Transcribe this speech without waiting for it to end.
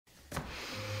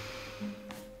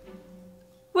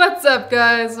What's up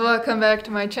guys, welcome back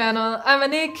to my channel. I'm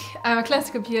Anik, I'm a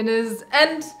classical pianist,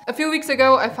 and a few weeks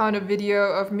ago I found a video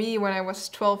of me when I was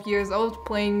 12 years old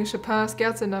playing Chopin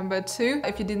Scherzo No.2.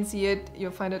 If you didn't see it,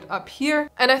 you'll find it up here.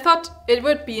 And I thought it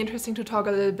would be interesting to talk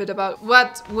a little bit about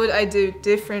what would I do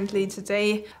differently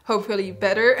today, hopefully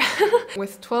better.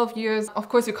 With 12 years, of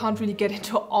course you can't really get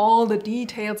into all the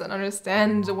details and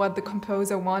understand what the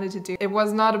composer wanted to do. It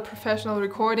was not a professional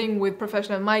recording with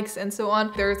professional mics and so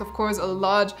on. There is of course a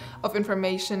lot of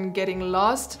information getting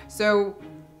lost. So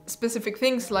specific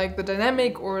things like the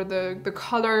dynamic or the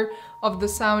color of the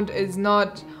sound is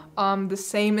not the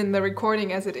same in the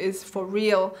recording as it is for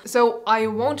real. So I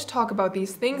won't talk about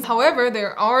these things. However,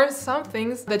 there are some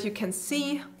things that you can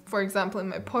see, for example in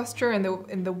my posture and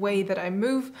in the way that I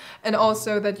move, and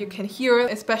also that you can hear,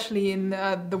 especially in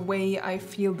the way I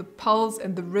feel the pulse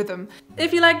and the rhythm.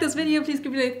 If you like this video, please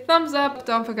give it a thumbs up,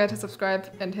 don't forget to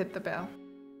subscribe and hit the bell.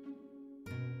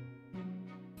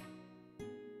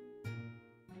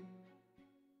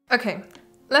 Okay,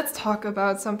 let's talk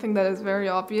about something that is very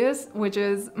obvious, which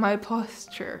is my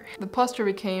posture. The posture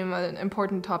became an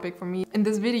important topic for me. In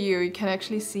this video, you can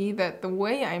actually see that the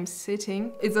way I'm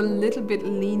sitting is a little bit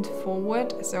leaned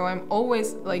forward, so I'm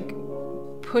always like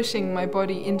pushing my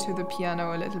body into the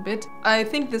piano a little bit. I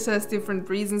think this has different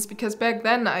reasons, because back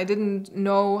then I didn't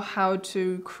know how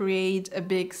to create a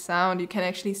big sound. You can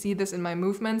actually see this in my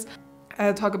movements.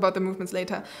 I'll talk about the movements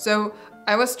later. So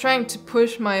I was trying to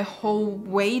push my whole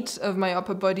weight of my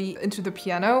upper body into the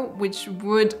piano, which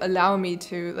would allow me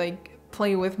to like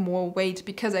play with more weight,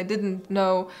 because I didn't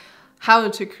know how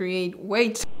to create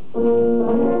weight.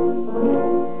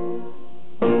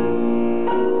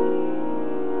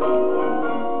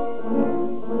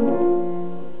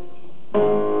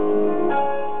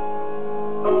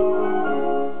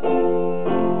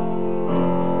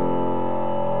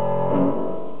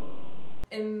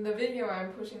 In the video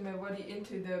I'm pushing my body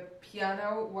into the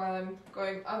piano while I'm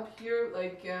going up here,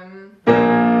 like and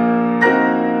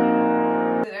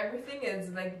everything is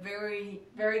like very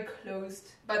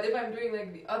closed. But if I'm doing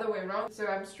like the other way around, so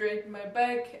I'm straight in my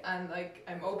back and like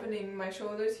I'm opening my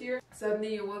shoulders here,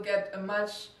 suddenly you will get a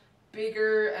much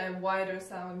bigger and wider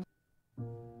sound.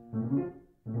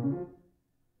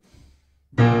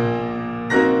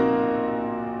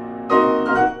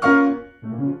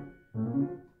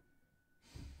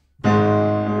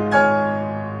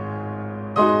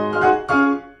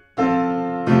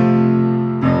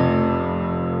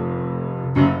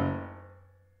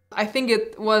 I think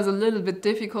it was a little bit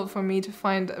difficult for me to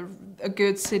find a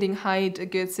good sitting height, a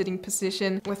good sitting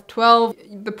position. With 12,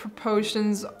 the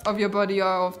proportions of your body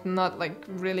are often not like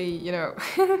really, you know.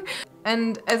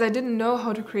 And as I didn't know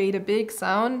how to create a big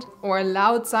sound or a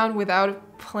loud sound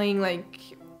without playing like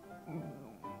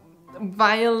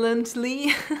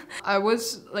violently, I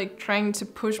was like trying to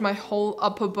push my whole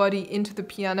upper body into the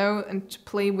piano and to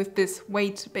play with this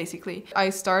weight basically.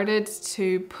 I started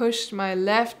to push my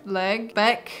left leg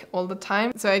back all the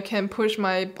time so I can push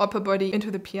my upper body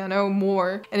into the piano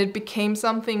more, and it became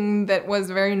something that was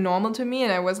very normal to me,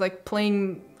 and I was like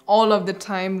playing all of the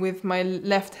time with my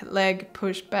left leg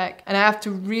pushed back. And I have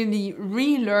to really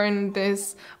relearn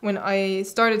this when I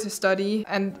started to study,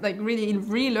 and like really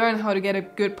relearn how to get a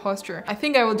good posture. I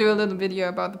think I will do a little video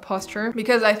about the posture,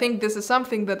 because I think this is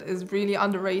something that is really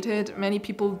underrated. Many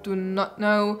people do not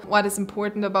know what is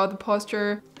important about the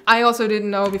posture. I also didn't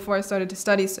know before I started to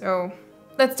study, so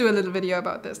let's do a little video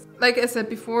about this. Like I said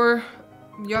before,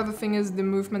 the other thing is the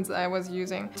movements I was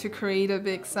using to create a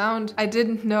big sound. I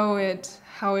didn't know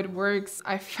how it works.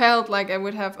 I felt like I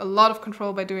would have a lot of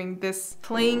control by doing this,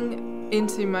 playing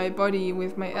into my body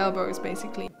with my elbows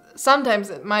basically. Sometimes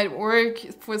it might work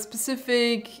for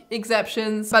specific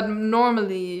exceptions, but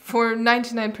normally for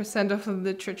 99% of the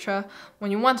literature,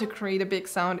 when you want to create a big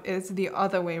sound, it's the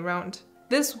other way around.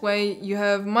 This way you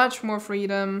have much more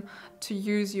freedom to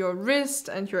use your wrist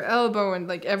and your elbow, and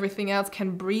like everything else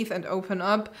can breathe and open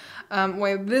up,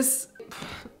 while this,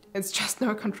 it's just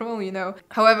no control, you know.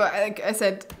 However, like I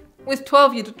said, with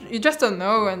 12 you just don't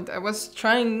know, and I was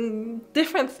trying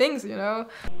different things, you know.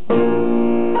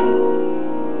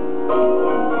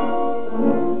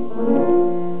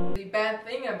 The bad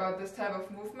thing about this type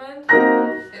of movement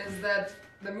is that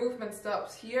the movement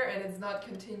stops here and it's not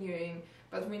continuing,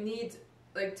 but we need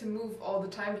like to move all the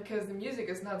time, because the music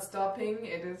is not stopping,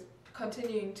 it is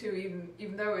continuing to,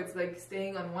 even though it's like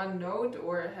staying on one note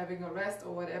or having a rest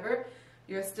or whatever,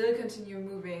 you're still continuing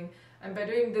moving. And by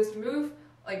doing this move,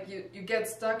 like you get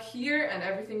stuck here and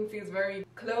everything feels very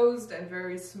closed and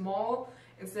very small,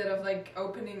 instead of like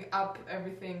opening up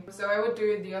everything. So I would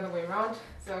do it the other way around.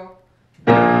 So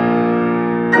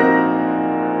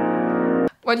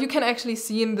What you can actually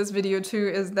see in this video too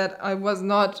is that I was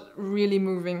not really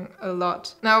moving a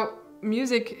lot. Now,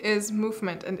 music is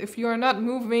movement, and if you are not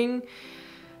moving,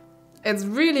 it's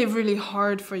really, really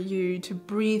hard for you to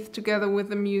breathe together with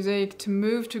the music, to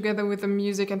move together with the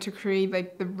music, and to create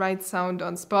like the right sound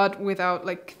on spot without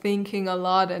like thinking a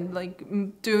lot and like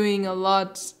doing a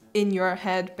lot in your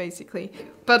head, basically.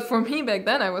 But for me back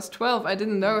then, I was 12. I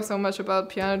didn't know so much about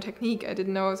piano technique. I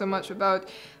didn't know so much about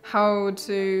how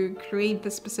to create the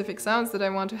specific sounds that I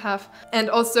want to have. And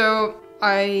also,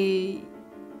 I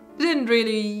didn't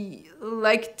really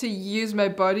like to use my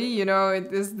body, you know.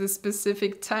 It is the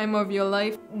specific time of your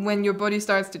life when your body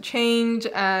starts to change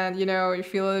and, you know, you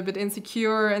feel a little bit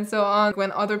insecure and so on.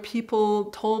 When other people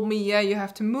told me, yeah, you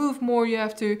have to move more, you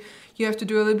have to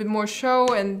do a little bit more show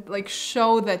and like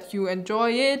show that you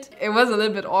enjoy it. It was a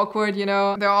little bit awkward, you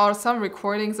know. There are some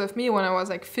recordings of me when I was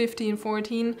like 15,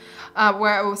 14,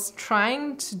 where I was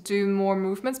trying to do more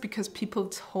movements because people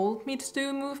told me to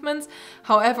do movements.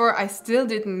 However, I still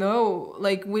didn't know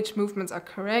like which movements are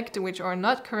correct, which are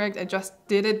not correct. I just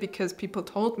did it because people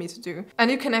told me to do. And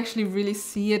you can actually really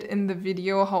see it in the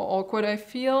video how awkward I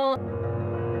feel.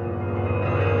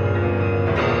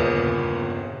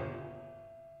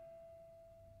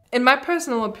 In my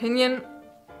personal opinion,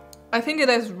 I think it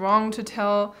is wrong to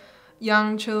tell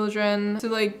young children to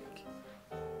like,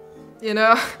 you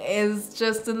know, it's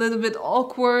just a little bit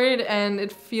awkward and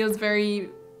it feels very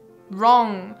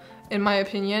wrong in my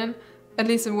opinion. At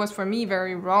least it was for me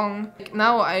very wrong. Like,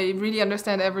 now I really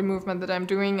understand every movement that I'm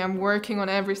doing. I'm working on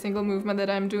every single movement that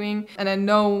I'm doing and I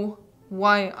know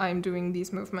why I'm doing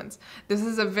these movements. This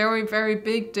is a very, very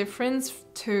big difference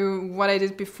to what I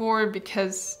did before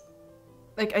because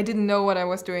like I didn't know what I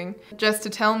was doing. Just to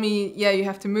tell me, yeah, you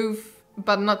have to move,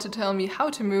 but not to tell me how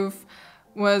to move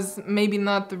was maybe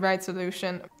not the right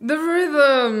solution. The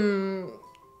rhythm,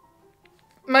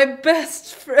 my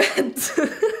best friend.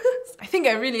 I think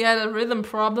I really had a rhythm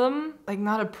problem. Like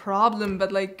not a problem,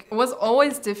 but like it was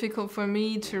always difficult for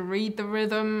me to read the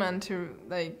rhythm and to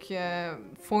like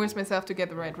force myself to get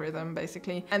the right rhythm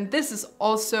basically. And this is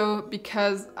also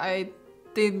because I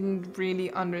didn't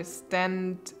really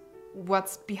understand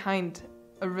what's behind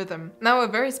a rhythm. Now, a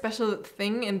very special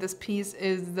thing in this piece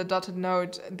is the dotted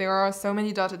note. There are so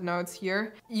many dotted notes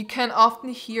here. You can often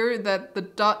hear that the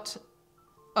dot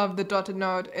of the dotted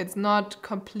note, it's not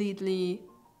completely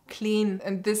clean,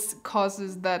 and this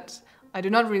causes that I do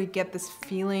not really get this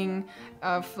feeling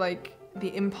of like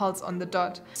the impulse on the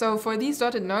dot. So for these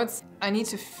dotted notes, I need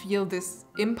to feel this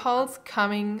impulse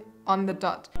coming on the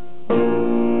dot.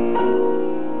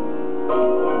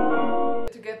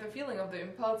 To get the feeling of the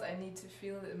impulse, I need to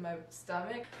feel it in my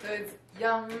stomach. So it's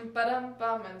yum, badam,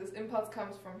 bam, and this impulse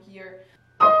comes from here.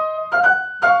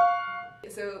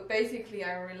 So basically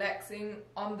I'm relaxing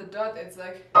on the dot, it's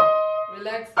like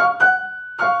relax.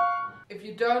 If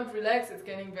you don't relax, it's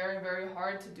getting very, very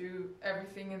hard to do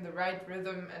everything in the right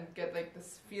rhythm and get like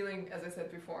this feeling, as I said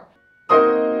before.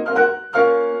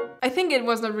 I think it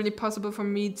was not really possible for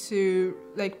me to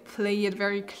like play it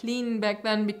very clean back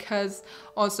then because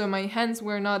also my hands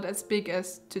were not as big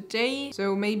as today.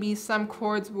 So maybe some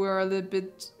chords were a little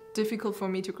bit difficult for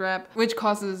me to grab, which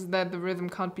causes that the rhythm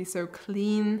can't be so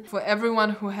clean. For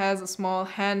everyone who has a small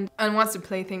hand and wants to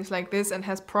play things like this and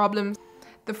has problems,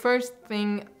 the first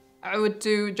thing I would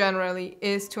do generally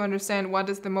is to understand what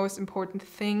is the most important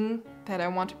thing that I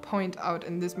want to point out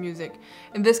in this music.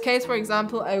 In this case, for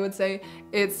example, I would say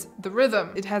it's the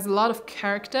rhythm. It has a lot of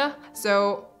character,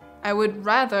 so I would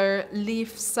rather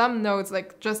leave some notes,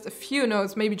 like just a few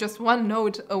notes, maybe just one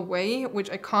note away,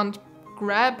 which I can't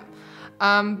grab,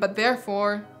 but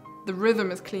therefore the rhythm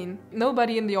is clean.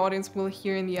 Nobody in the audience will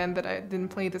hear in the end that I didn't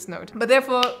play this note. But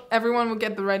therefore, everyone will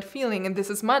get the right feeling, and this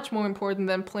is much more important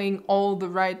than playing all the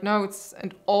right notes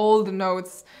and all the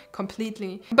notes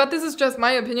completely. But this is just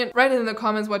my opinion. Write it in the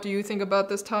comments, what do you think about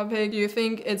this topic? Do you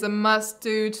think it's a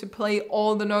must-do to play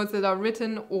all the notes that are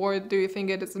written, or do you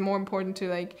think it is more important to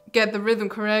like get the rhythm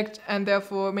correct and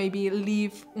therefore maybe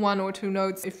leave one or two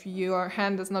notes if your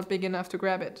hand is not big enough to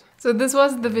grab it? So this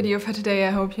was the video for today. I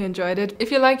hope you enjoyed it.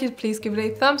 If you like it, please give it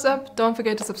a thumbs up. Don't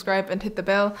forget to subscribe and hit the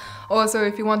bell. Also,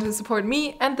 if you want to support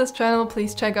me and this channel,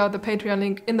 please check out the Patreon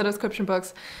link in the description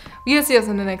box. We'll see us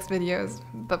in the next videos.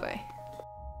 Bye bye.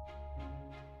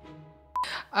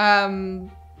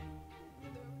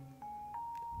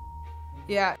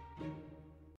 Yeah.